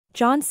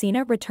John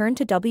Cena returned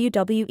to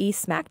WWE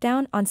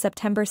SmackDown on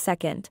September 2,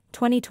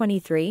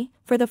 2023,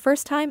 for the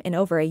first time in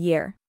over a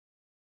year.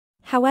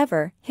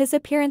 However, his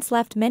appearance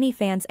left many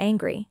fans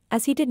angry,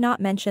 as he did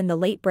not mention the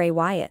late Bray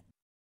Wyatt.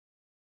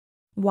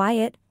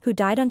 Wyatt, who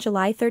died on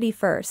July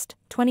 31,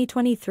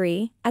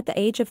 2023, at the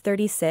age of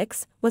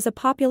 36, was a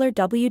popular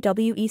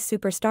WWE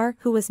superstar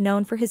who was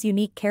known for his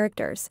unique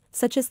characters,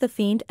 such as The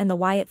Fiend and the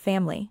Wyatt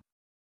family.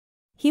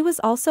 He was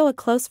also a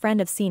close friend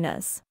of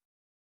Cena's.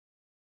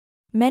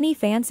 Many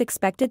fans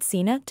expected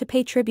Cena to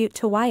pay tribute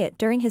to Wyatt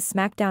during his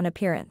SmackDown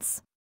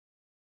appearance.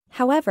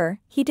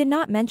 However, he did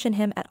not mention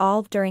him at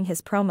all during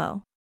his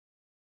promo.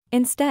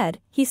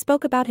 Instead, he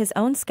spoke about his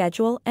own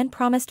schedule and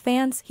promised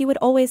fans he would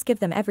always give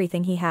them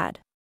everything he had.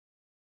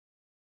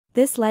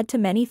 This led to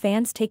many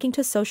fans taking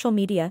to social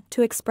media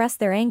to express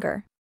their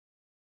anger.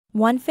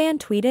 One fan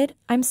tweeted,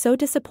 "I'm so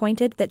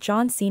disappointed that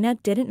John Cena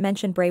didn't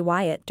mention Bray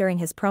Wyatt during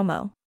his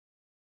promo.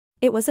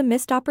 It was a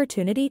missed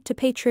opportunity to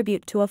pay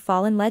tribute to a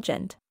fallen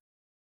legend."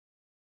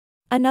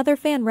 Another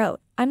fan wrote,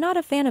 "I'm not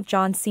a fan of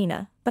John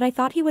Cena, but I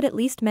thought he would at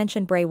least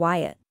mention Bray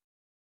Wyatt.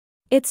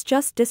 It's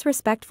just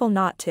disrespectful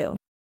not to."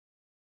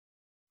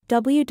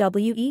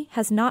 WWE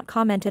has not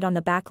commented on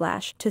the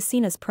backlash to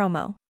Cena's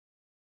promo.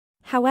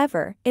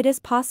 However, it is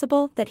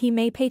possible that he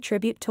may pay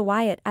tribute to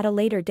Wyatt at a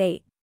later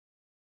date.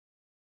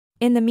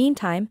 In the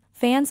meantime,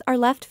 fans are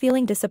left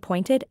feeling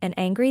disappointed and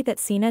angry that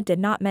Cena did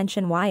not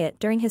mention Wyatt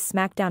during his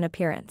SmackDown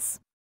appearance.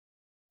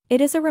 It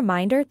is a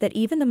reminder that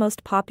even the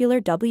most popular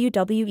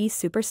WWE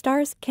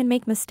superstars can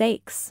make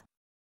mistakes.